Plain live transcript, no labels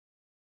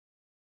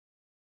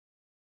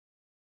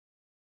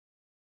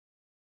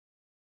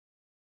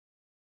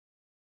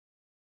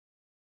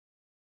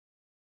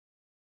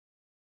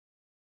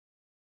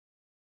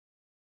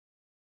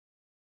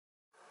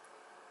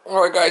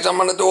Alright guys, I'm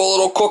going to do a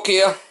little cook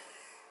here.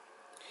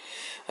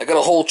 I got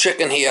a whole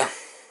chicken here.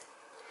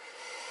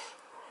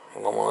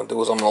 What I'm going to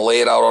do is I'm going to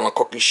lay it out on a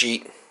cookie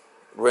sheet,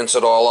 rinse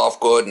it all off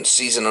good, and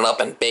season it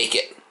up and bake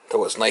it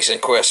till it's nice and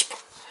crisp.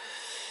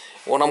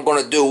 What I'm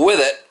going to do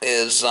with it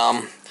is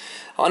I'm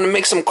going to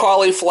make some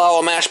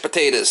cauliflower mashed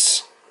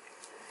potatoes.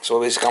 So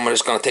basically I'm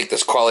just going to take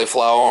this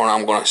cauliflower and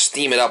I'm going to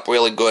steam it up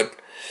really good.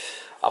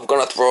 I'm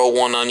going to throw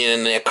one onion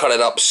in there, cut it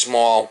up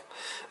small,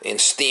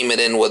 and steam it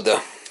in with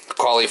the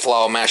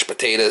cauliflower mashed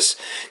potatoes.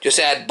 Just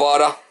add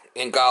butter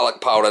and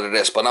garlic powder to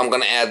this, but I'm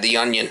going to add the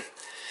onion.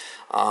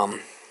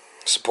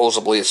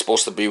 Supposedly it's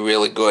supposed to be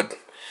really good.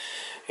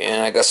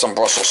 And I got some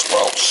Brussels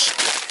sprouts.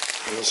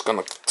 I'm just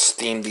going to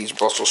steam these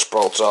Brussels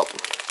sprouts up.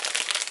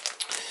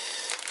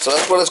 So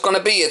that's what it's going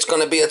to be.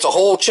 It's a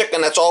whole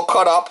chicken that's all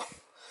cut up.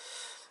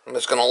 I'm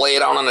just going to lay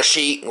it out on a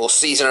sheet, and we'll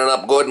season it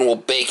up good, and we'll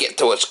bake it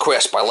till it's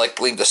crisp. I like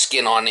to leave the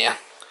skin on there.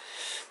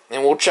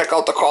 And we'll check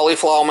out the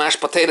cauliflower mashed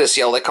potatoes,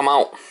 see how they come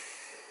out.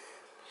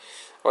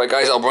 Alright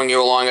guys, I'll bring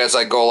you along as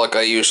I go like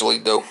I usually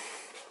do.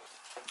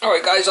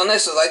 Alright guys, on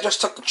this, I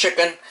just took the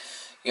chicken,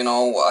 you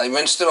know, I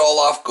rinsed it all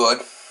off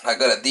good. I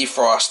got it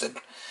defrosted.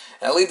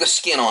 And I leave the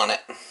skin on it.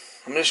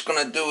 I'm just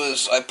going to do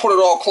is, I put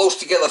it all close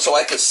together so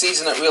I can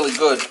season it really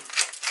good.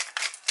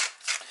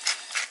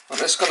 I'm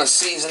just going to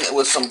season it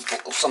with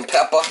some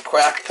pepper,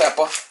 cracked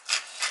pepper,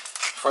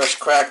 fresh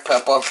cracked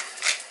pepper.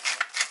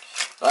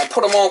 I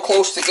put them all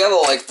close together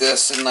like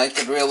this, and I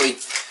could really,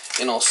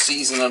 you know,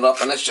 season it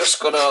up. And it's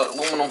just got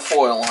aluminum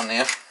foil on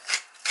there.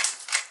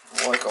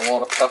 I like a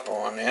lot of pepper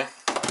on there.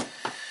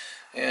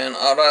 And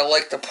what I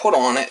like to put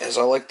on it is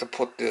I like to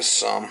put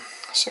this,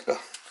 it's like a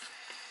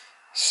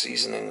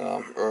seasoning,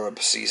 herb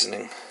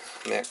seasoning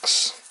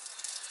mix.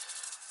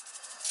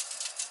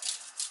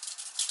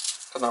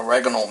 An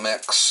oregano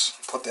mix.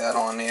 Put that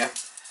on there.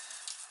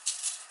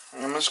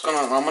 And I'm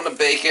gonna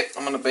bake it.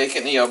 I'm gonna bake it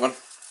in the oven.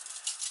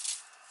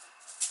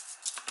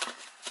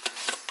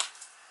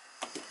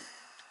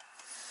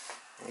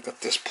 I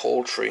got this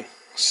poultry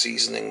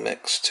seasoning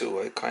mix too.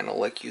 I kind of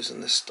like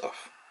using this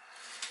stuff.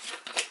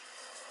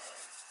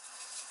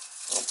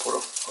 I'll put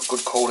a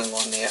good coating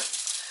on there.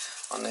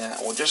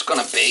 We're just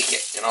gonna bake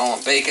it, you know,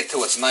 and bake it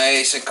till it's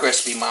nice and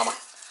crispy, mama.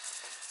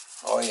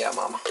 Oh yeah,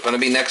 mama. It's gonna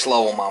be next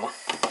level, mama.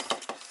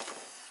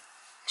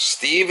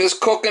 Steve is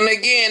cooking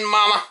again,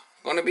 mama.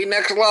 Gonna be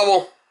next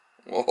level.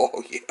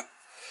 Oh yeah.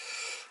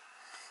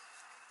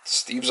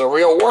 Steve's a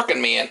real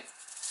working man.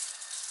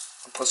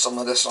 I'll put some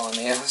of this on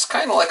there. It's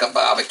kind of like a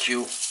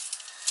barbecue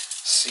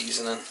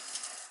seasoning.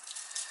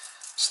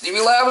 Stevie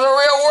Lab's a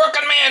real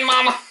working man,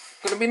 mama.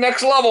 Gonna be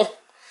next level.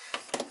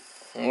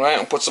 Alright,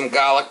 I'll put some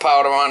garlic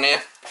powder on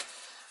there.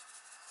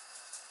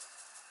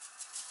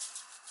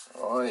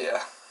 Oh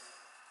yeah.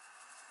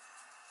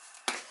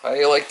 How do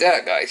you like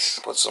that, guys?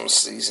 Put some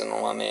seasoning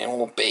on there and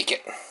we'll bake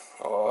it.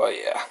 Oh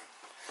yeah.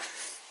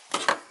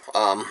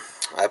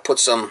 I put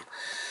some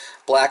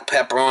black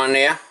pepper on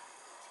there.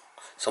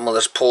 Some of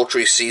this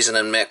poultry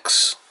seasoning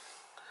mix.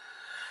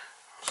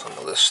 Some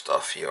of this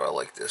stuff here. I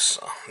like this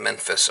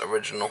Memphis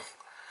original.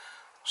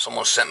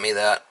 Someone sent me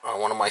that.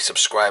 One of my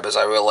subscribers.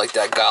 I really like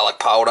that garlic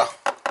powder.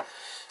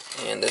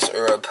 And this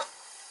herb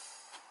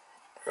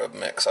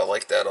mix. I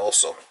like that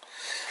also.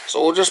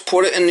 So we'll just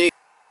put it in the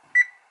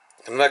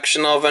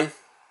convection oven.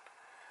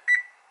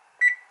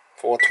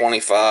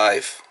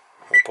 425.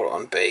 We'll put it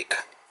on bake.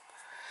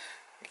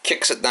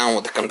 Kicks it down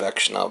with the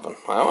convection oven.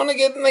 I want to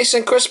get it nice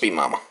and crispy,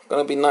 mama.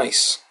 Gonna be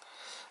nice.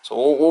 So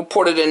we'll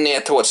put it in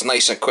there till it's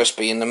nice and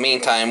crispy. In the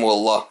meantime,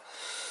 we'll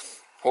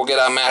get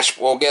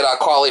our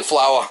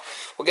cauliflower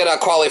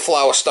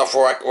stuff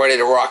ready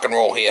to rock and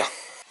roll here.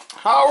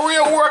 Our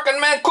Real Working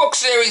Man Cook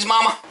series,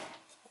 mama.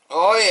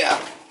 Oh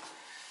yeah.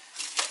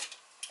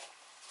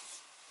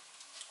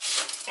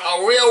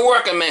 Our Real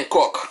Working Man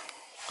Cook.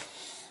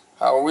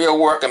 Our Real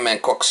Working Man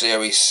Cook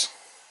series.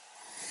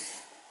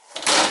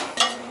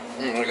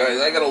 Guys,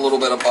 I got a little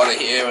bit of butter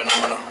here, and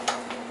I'm gonna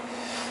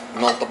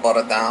melt the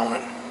butter down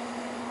and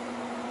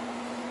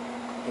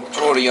we'll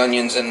throw the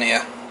onions in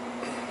there.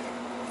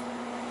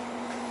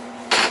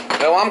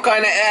 Now I'm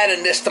kind of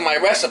adding this to my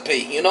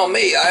recipe. You know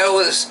me, I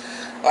always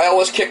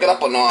kick it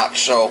up a notch.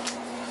 So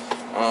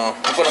I'm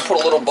gonna put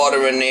a little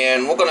butter in there,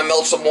 and we're gonna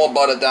melt some more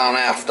butter down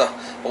after.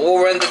 But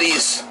we'll render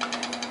these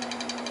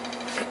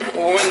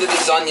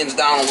onions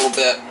down a little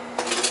bit.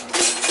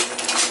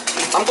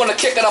 I'm gonna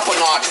kick it up a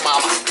notch,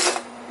 mama.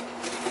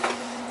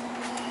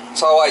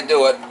 That's how I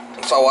do it.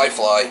 That's how I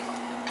fly.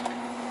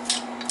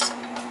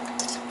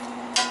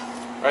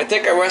 I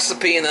take a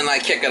recipe and then I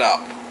kick it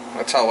up.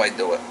 That's how I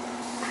do it.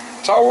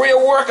 It's how a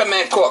real working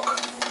man cook.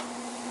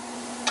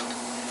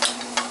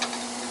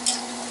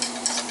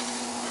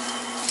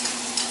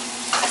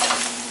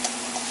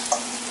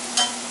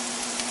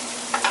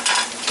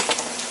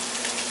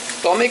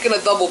 So I'm making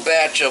a double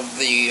batch of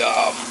the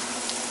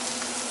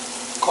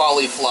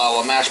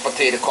cauliflower, mashed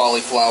potato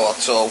cauliflower.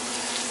 So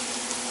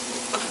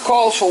it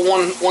calls for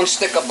one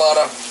stick of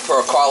butter for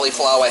a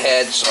cauliflower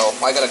head. So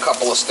I got a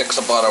couple of sticks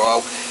of butter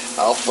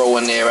I'll throw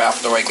in there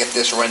after I get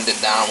this rendered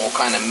down. We'll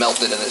kind of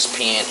melt it in this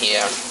pan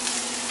here.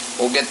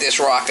 we'll get this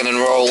rocking and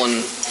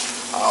rolling.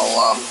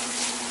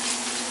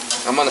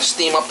 I'm gonna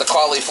steam up the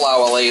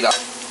cauliflower later,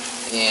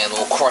 and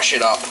we'll crush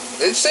it up.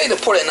 They say to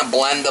put it in a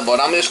blender,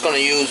 but I'm just gonna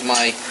use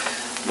my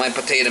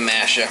potato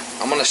masher.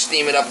 I'm gonna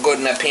steam it up good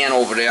in that pan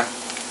over there.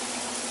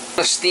 I'm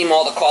gonna steam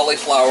all the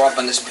cauliflower up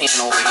in this pan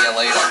over here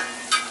later.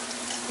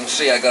 You can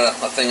see I got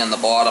a thing in the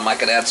bottom. I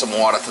could add some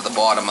water to the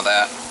bottom of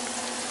that.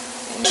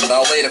 But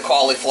I'll lay the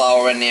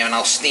cauliflower in there and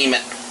I'll steam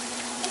it.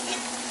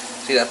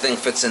 See, that thing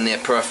fits in there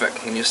perfect.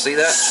 Can you see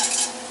that?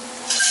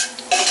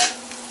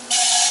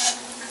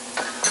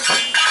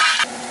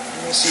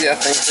 You see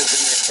that thing fits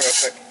in there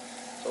perfect.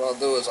 So what I'll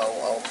do is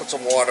I'll put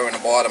some water in the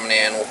bottom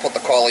there, and we'll put the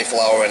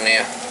cauliflower in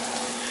there.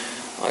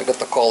 I got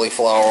the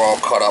cauliflower all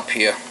cut up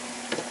here,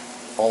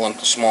 all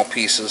into small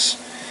pieces,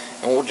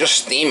 and we'll just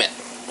steam it.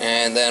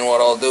 And then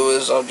what I'll do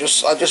is I'll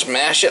just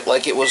mash it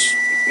like it was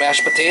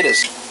mashed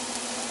potatoes.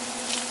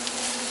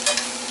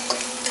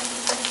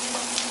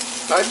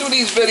 I do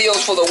these videos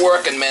for the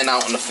working men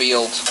out in the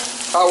field.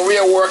 How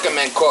real working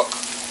men cook.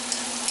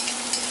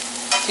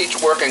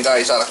 Teach working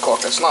guys how to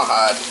cook. It's not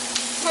hard.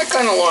 I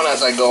kind of learn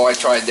as I go. I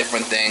try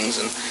different things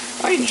and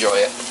I enjoy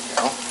it, you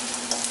know.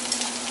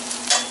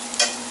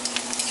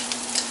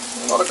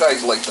 A lot of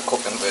guys like the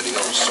cooking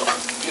videos, so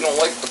if you don't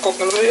like the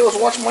cooking videos,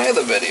 watch my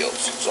other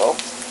videos. So,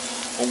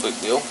 no big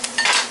deal.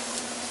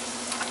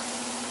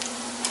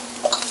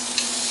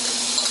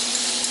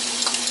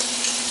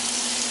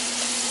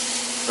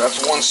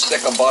 That's one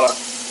stick of butter.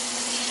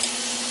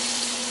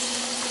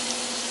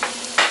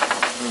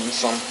 And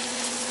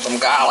some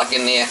garlic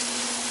in there.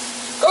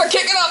 Gotta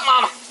kick it up,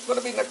 mama.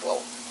 Gotta be Nick low.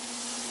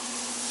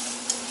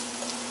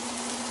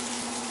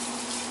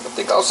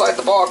 Think outside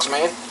the box,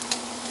 man.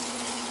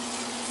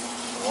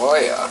 Oh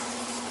yeah.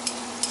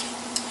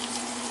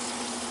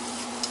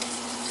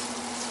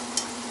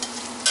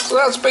 So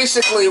that's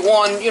basically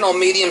one,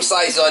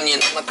 medium-sized onion.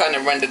 I kind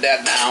of rendered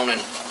that down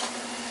and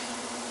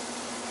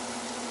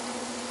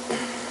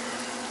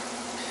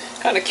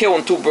kind of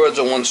killing two birds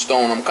with one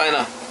stone. I'm kind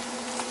of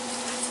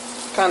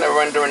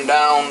rendering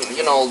down,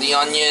 the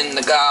onion,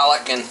 the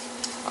garlic, and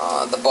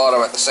the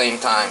butter at the same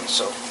time.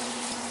 So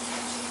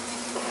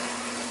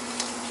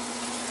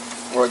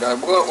we're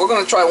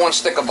gonna try one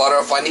stick of butter.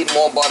 If I need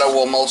more butter,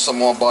 we'll melt some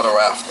more butter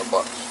after.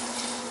 But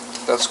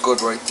that's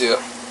good right there.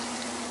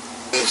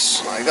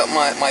 I got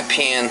my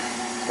pan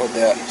with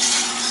that.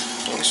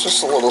 It's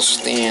just a little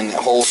stand that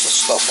holds the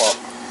stuff up.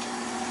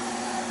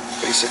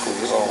 Basically,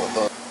 is all it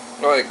does.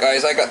 Alright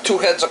guys, I got 2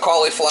 heads of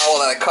cauliflower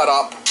that I cut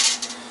up.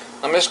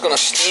 I'm just going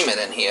to steam it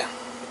in here.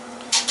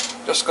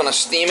 Just going to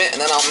steam it and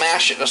then I'll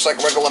mash it just like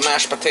regular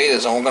mashed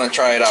potatoes, and we're going to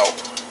try it out.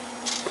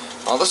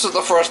 Now this is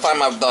the first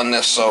time I've done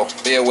this, so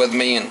bear with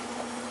me and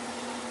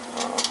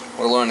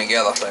we'll learn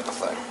together type of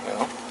thing,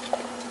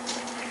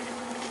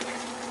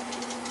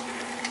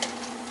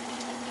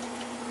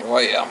 Oh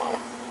yeah, mama.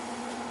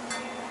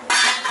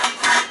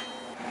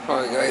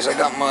 Alright guys, I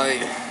got my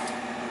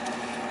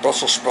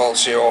Brussels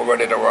sprouts here all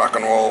ready to rock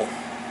and roll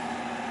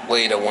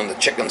later when the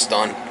chicken's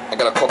done. I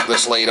gotta cook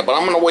this later, but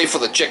I'm gonna wait for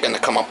the chicken to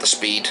come up to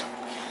speed.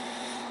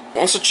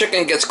 Once the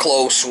chicken gets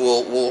close,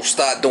 we'll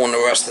start doing the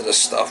rest of this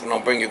stuff, and I'll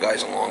bring you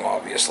guys along,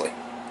 obviously.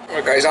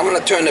 Alright guys, I'm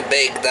gonna turn the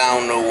bake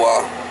down to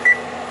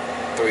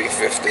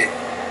 350.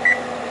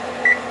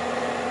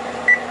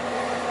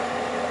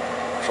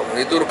 So when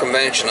you do the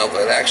convention of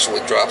it, actually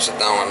drops it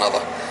down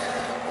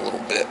a little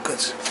bit,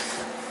 because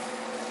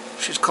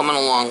she's coming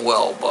along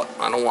well, but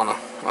I don't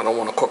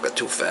wanna cook it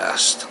too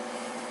fast.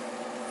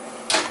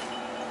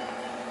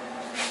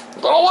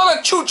 Gonna let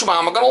it chooch,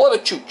 Mama. Gonna let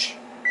it chooch.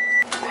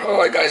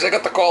 Alright guys, I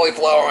got the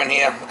cauliflower in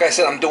here. Like I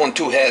said, I'm doing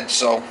 2 heads,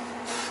 so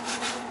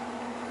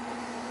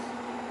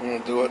I'm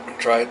gonna do it and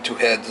try it 2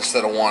 heads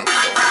instead of 1. So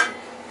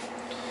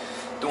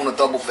doing a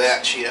double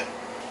batch here.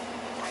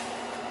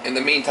 In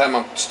the meantime,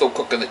 I'm still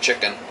cooking the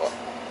chicken, but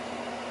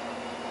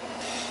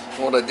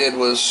what I did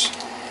was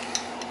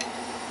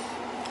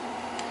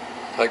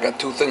I got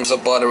 2 things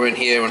of butter in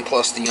here and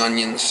plus the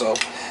onions, so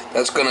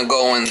that's gonna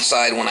go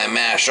inside when I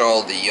mash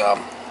all the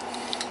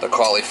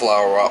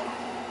cauliflower up.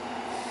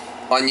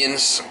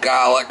 Onions,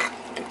 garlic,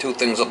 and 2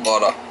 things of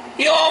butter.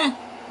 Yum!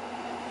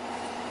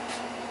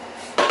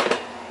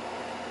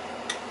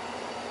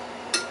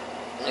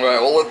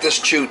 Alright, we'll let this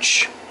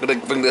chooch. I'm gonna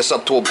bring this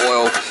up to a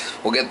boil.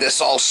 We'll get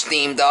this all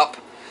steamed up,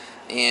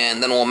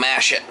 and then we'll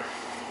mash it.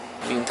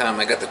 Meantime,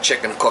 I got the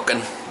chicken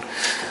cooking.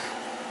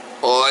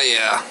 Oh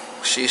yeah,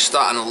 she's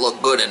starting to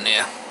look good in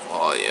there.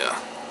 Oh yeah.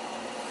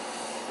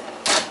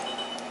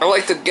 I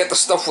like to get the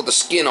stuff with the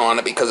skin on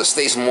it because it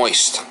stays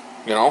moist,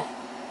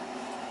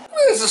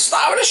 There's the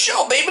star of the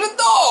show, Baby the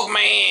dog,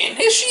 man.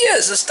 Here she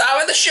is, the star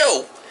of the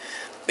show.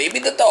 Baby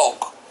the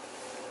dog.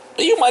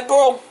 Are you my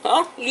girl?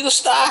 Huh? You the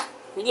star?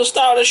 You the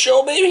star of the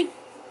show, baby?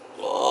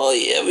 Oh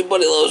yeah,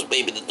 everybody loves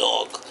Baby the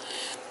dog.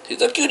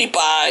 She's a cutie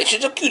pie.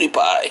 She's a cutie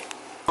pie.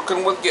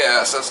 Cooking with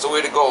gas, that's the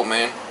way to go,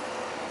 man.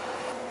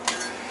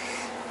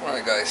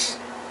 Alright guys,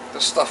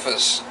 this stuff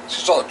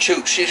she's all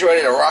chooch. She's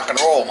ready to rock and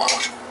roll,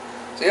 mama.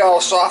 See how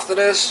soft it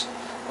is?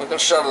 We can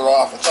shut it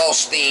off. It's all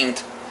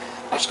steamed.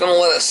 I'm just gonna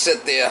let it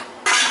sit there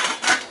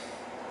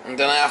And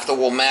then after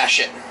we'll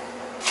mash it.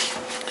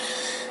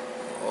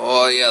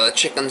 Oh yeah, the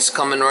chicken's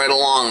coming right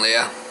along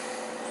there.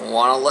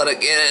 Want to let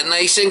it get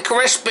nice and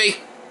crispy.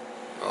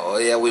 Oh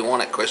yeah, we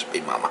want it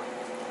crispy, Mama.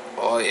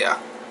 Oh yeah.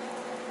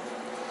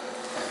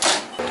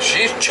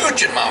 She's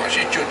chooching, Mama,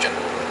 she's chooching.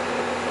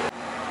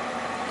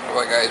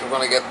 Alright guys, we're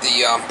going to get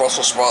the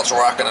Brussels sprouts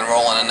rocking and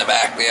rolling in the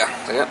back there.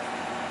 See it?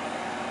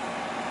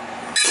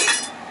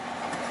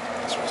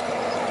 This one's got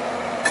a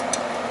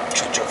little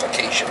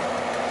choochification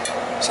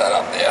set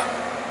up there.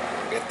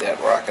 Get that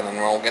rocking and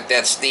rolling, get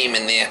that steam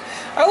in there.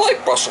 I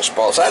like Brussels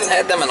sprouts. I haven't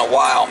had them in a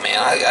while, man.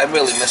 I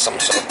really miss them,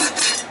 so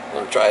I'm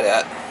going to try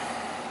that.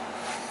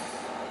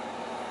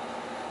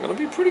 Going to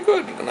be pretty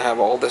good. You're going to have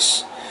all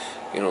this,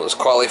 you know, this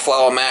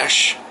cauliflower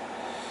mash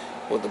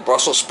with the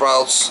Brussels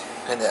sprouts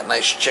and that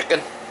nice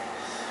chicken.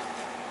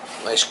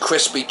 Nice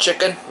crispy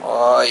chicken.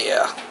 Oh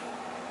yeah.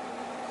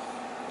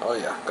 Oh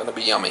yeah, gonna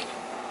be yummy.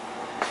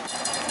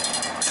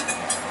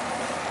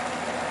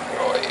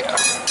 Oh yeah.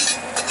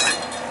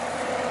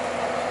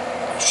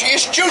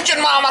 She's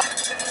chooching, Mama.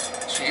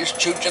 She's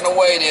chooching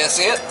away there,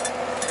 see it?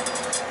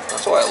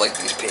 That's why I like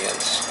these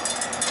pans.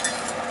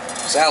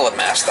 Salad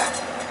master.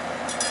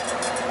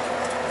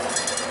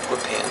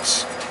 Good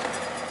pans.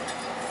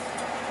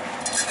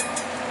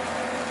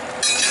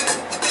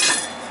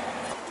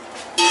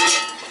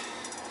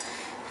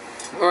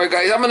 Alright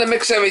guys, I'm going to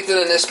mix everything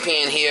in this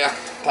pan here.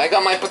 I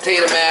got my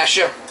potato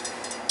masher.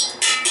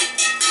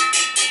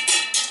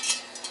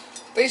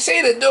 They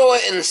say to do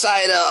it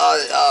inside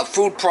a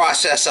food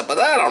processor, but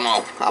I don't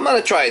know. I'm going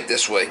to try it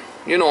this way.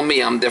 You know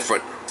me, I'm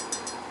different.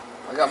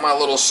 I got my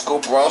little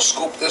scooper. I'll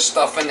scoop this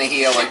stuff into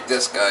here like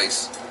this,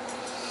 guys.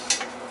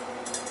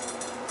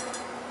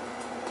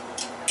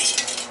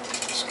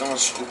 Just going to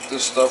scoop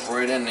this stuff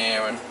right in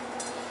there and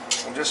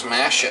we'll just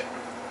mash it,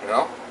 you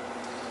know?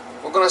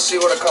 We're going to see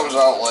what it comes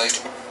out like.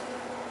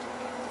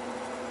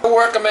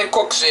 Recommend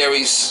cook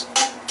series.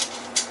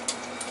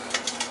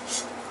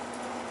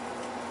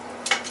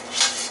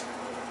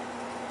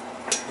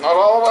 Not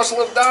all of us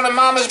live down in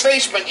Mama's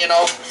basement, you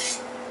know.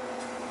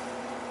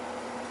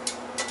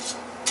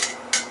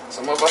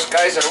 Some of us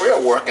guys are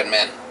real working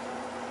men.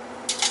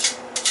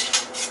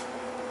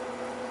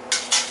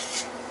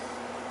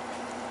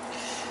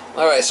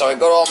 Alright, so I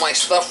got all my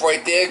stuff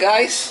right there,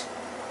 guys.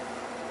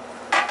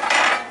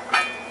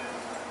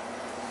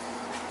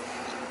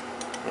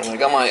 And I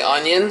got my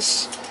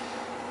onions,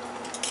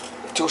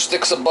 2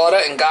 sticks of butter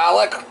and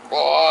garlic.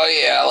 Oh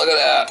yeah, look at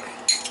that.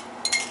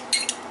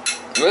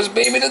 Where's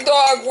baby the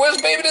dog?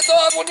 Where's baby the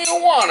dog when you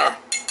don't want her?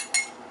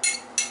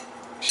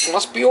 She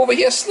must be over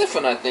here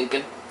sniffing, I'm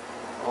thinking.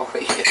 Oh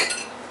yeah.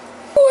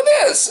 Oh,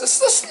 it is. It's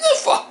the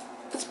sniffer.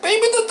 It's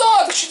baby the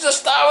dog. She's the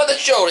star of the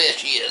show. There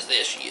she is.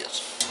 There she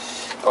is.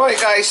 Alright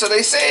guys, so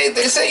they say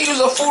use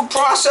a food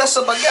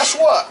processor, but guess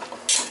what?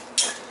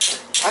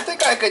 I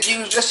think I could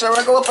use just a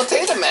regular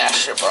potato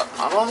masher, but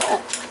I don't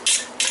know.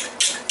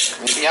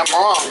 Maybe I'm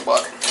wrong,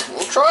 but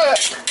we'll try it.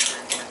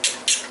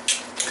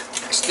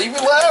 Stevie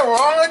Lab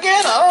wrong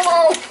again? I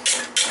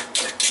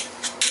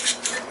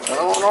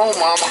don't know,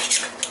 Mama.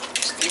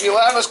 Stevie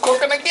Lab is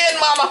cooking again,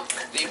 Mama.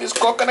 Stevie's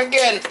cooking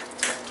again.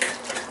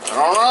 I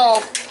don't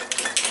know.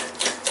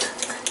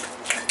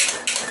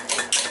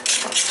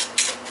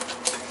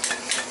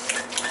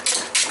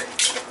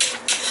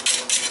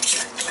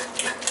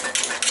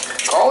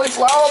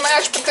 Cauliflower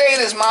mashed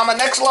potatoes, Mama,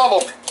 next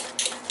level.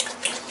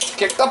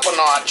 Kicked up a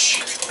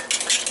notch.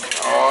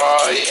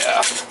 Oh,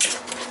 yeah.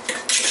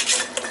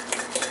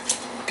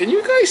 Can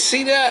you guys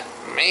see that?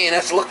 Man,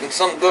 that's looking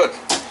some good.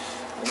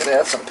 I'm gonna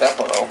add some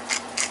pepper, though.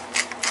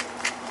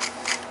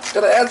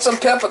 Gotta add some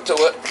pepper to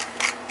it.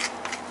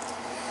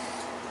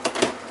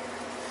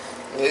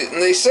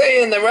 And they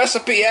say in the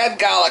recipe add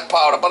garlic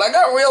powder, but I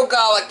got real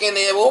garlic in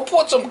there. We'll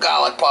put some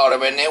garlic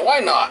powder in there. Why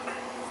not?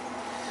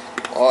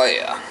 Oh,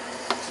 yeah.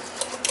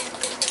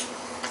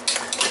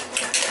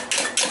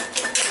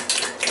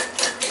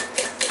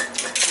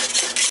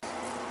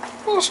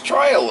 Let's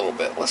try a little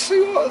bit. Let's see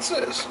what this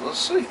is. Let's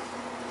see.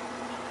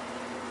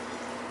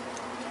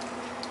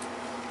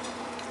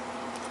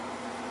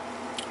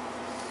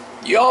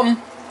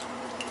 Yum.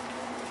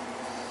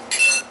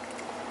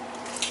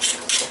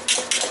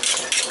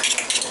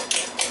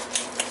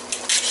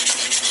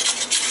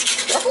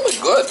 Definitely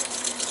good.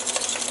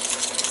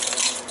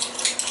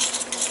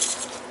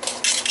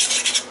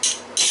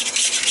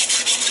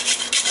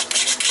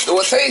 Do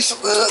it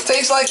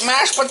taste like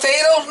mashed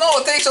potatoes? No,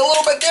 it tastes a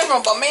little bit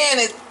different, but man,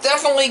 it's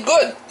definitely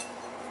good.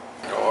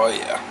 Oh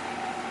yeah.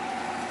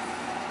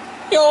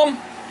 Yum.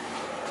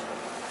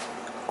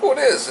 What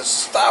is?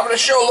 It's the star of the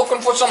show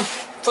looking for some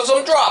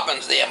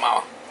droppings there,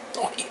 Mama.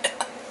 Oh yeah.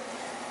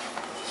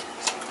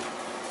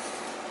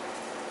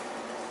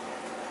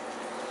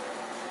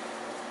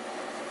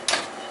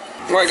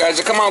 Right guys,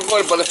 it come out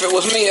good, but if it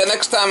was me,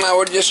 next time I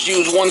would just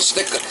use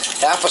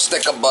half a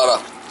stick of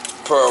butter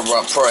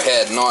per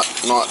head, not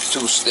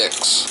 2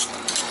 sticks.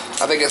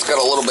 I think it's got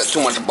a little bit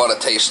too much butter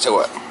taste to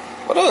it.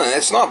 But other than that,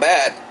 it's not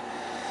bad.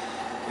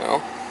 You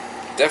know,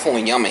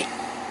 definitely yummy.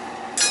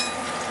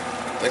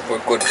 think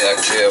we're good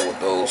back there with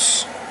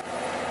those.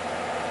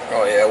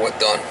 Oh yeah, we're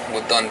done.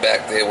 We're done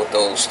back there with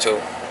those too.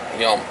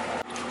 Yum.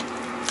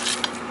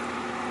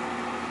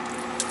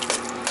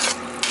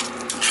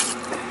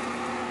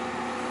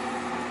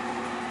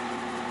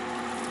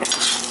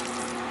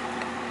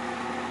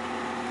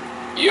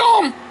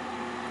 Yum!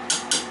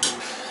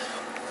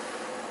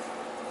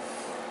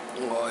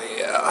 Oh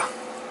yeah.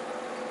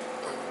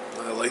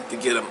 I like to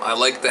get them. I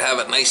like to have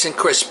it nice and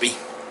crispy.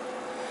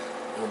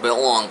 A little bit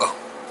longer.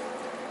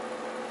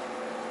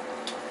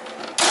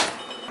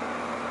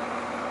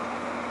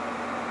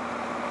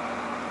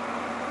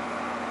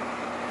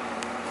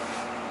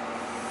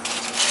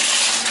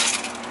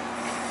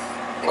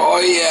 Oh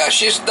yeah,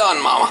 she's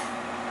done, Mama.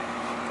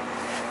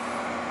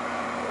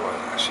 Oh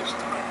yeah, she's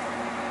done.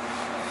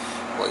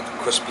 I like the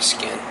crispy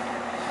skin.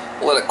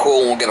 We'll let it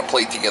cool and we'll get a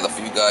plate together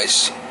for you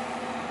guys.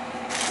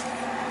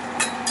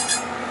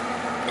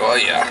 Oh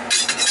yeah.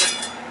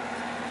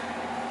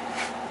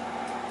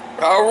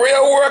 Our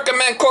Real Working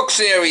Man Cook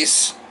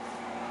series.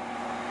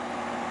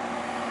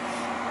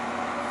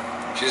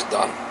 She's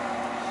done.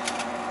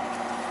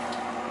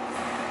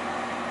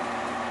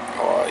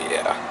 Oh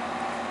yeah.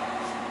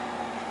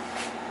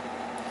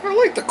 I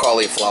like the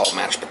cauliflower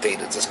mashed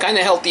potatoes. It's kind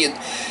of healthy,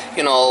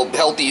 you know,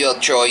 healthier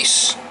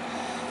choice.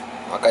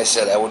 Like I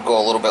said, I would go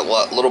a little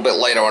bit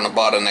lighter on the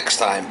butter next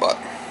time, but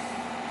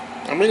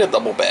I made a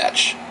double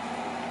batch.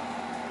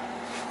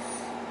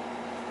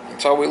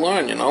 That's how we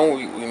learn, you know.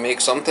 We make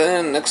something,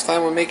 and next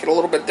time we make it a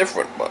little bit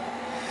different, but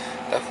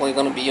definitely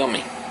gonna be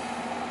yummy.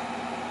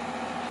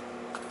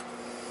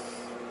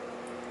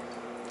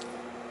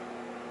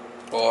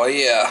 Oh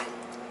yeah.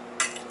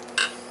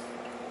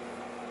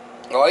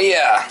 Oh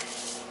yeah.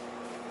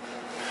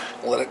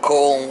 Let it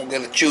cool and we'll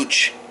get a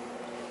chooch.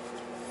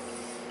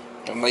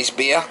 A nice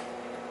beer.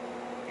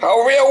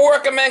 How Real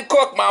Working Men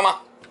cook, Mama.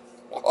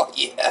 Oh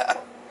yeah.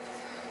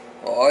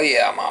 Oh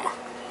yeah, Mama.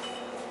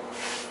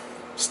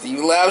 Steve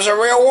Lab's a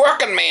real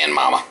working man,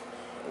 Mama.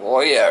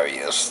 Oh yeah, he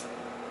is.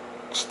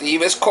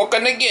 Steve is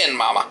cooking again,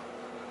 Mama.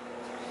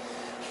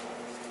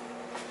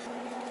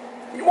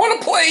 You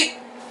want a plate?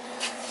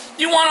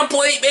 You want a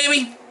plate,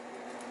 baby?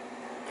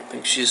 I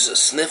think she's a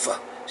sniffer.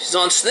 She's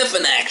on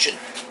sniffing action.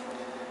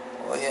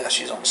 Oh yeah,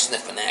 she's on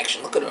sniffing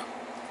action. Look at her.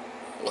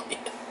 Look at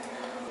her.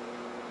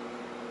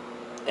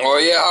 Oh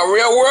yeah, a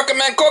real working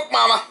man cook,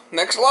 Mama.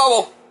 Next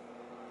level.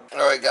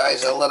 Alright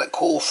guys, I'll let it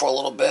cool for a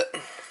little bit.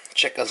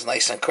 Chicken's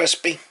nice and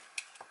crispy.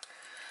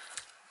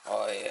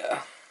 Oh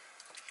yeah.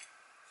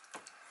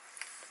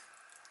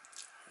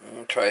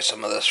 I'll try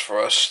some of this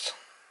first.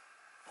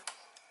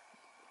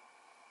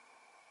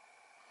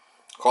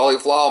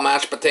 Cauliflower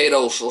mashed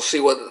potatoes. We'll see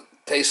what it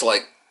tastes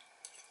like.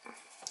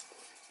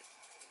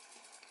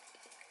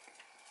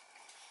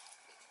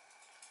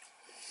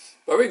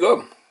 Very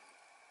good.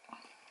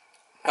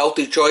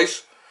 Healthy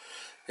choice,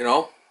 you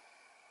know.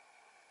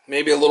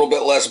 Maybe a little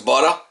bit less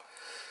butter.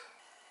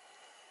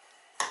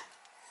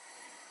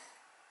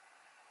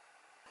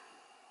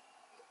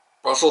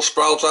 Brussels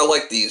sprouts, I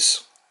like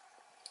these.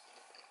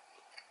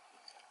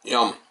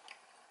 Yum.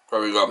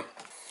 Very good.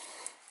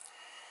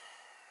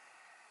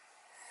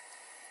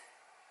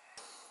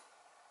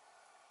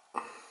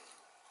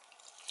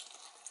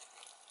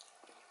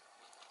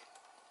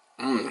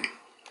 Mmm.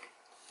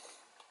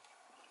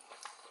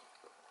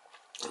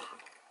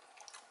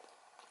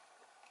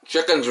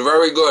 Chicken's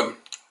very good.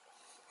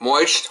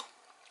 Moist.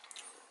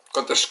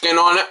 Got the skin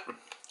on it.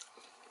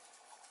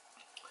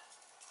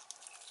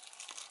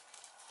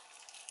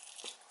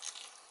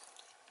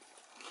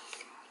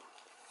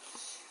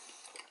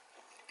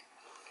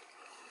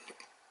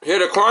 Hear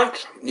the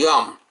crunch?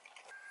 Yum.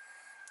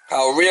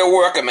 How Real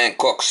Working Man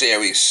Cook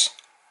series.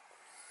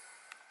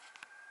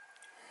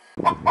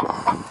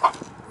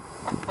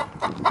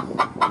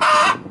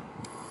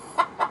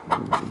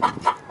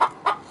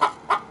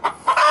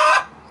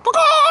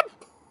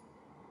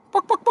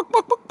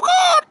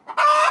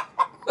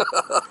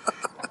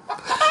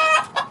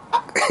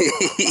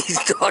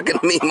 He's talking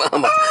to me,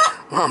 Mama.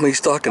 Mama,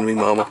 he's talking to me,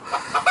 Mama.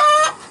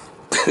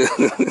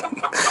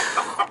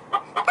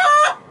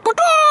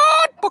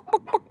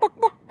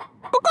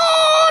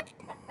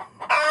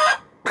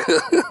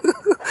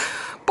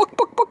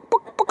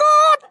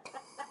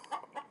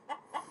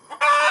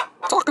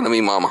 Talking to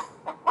me, Mama.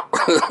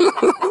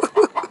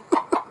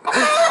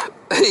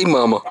 Hey,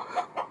 Mama.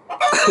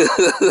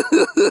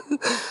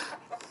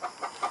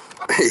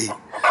 Hey.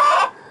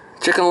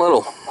 Chicken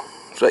Little.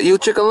 Is that you,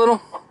 Chicken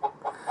Little?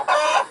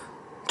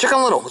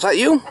 Chicken Little, is that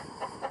you?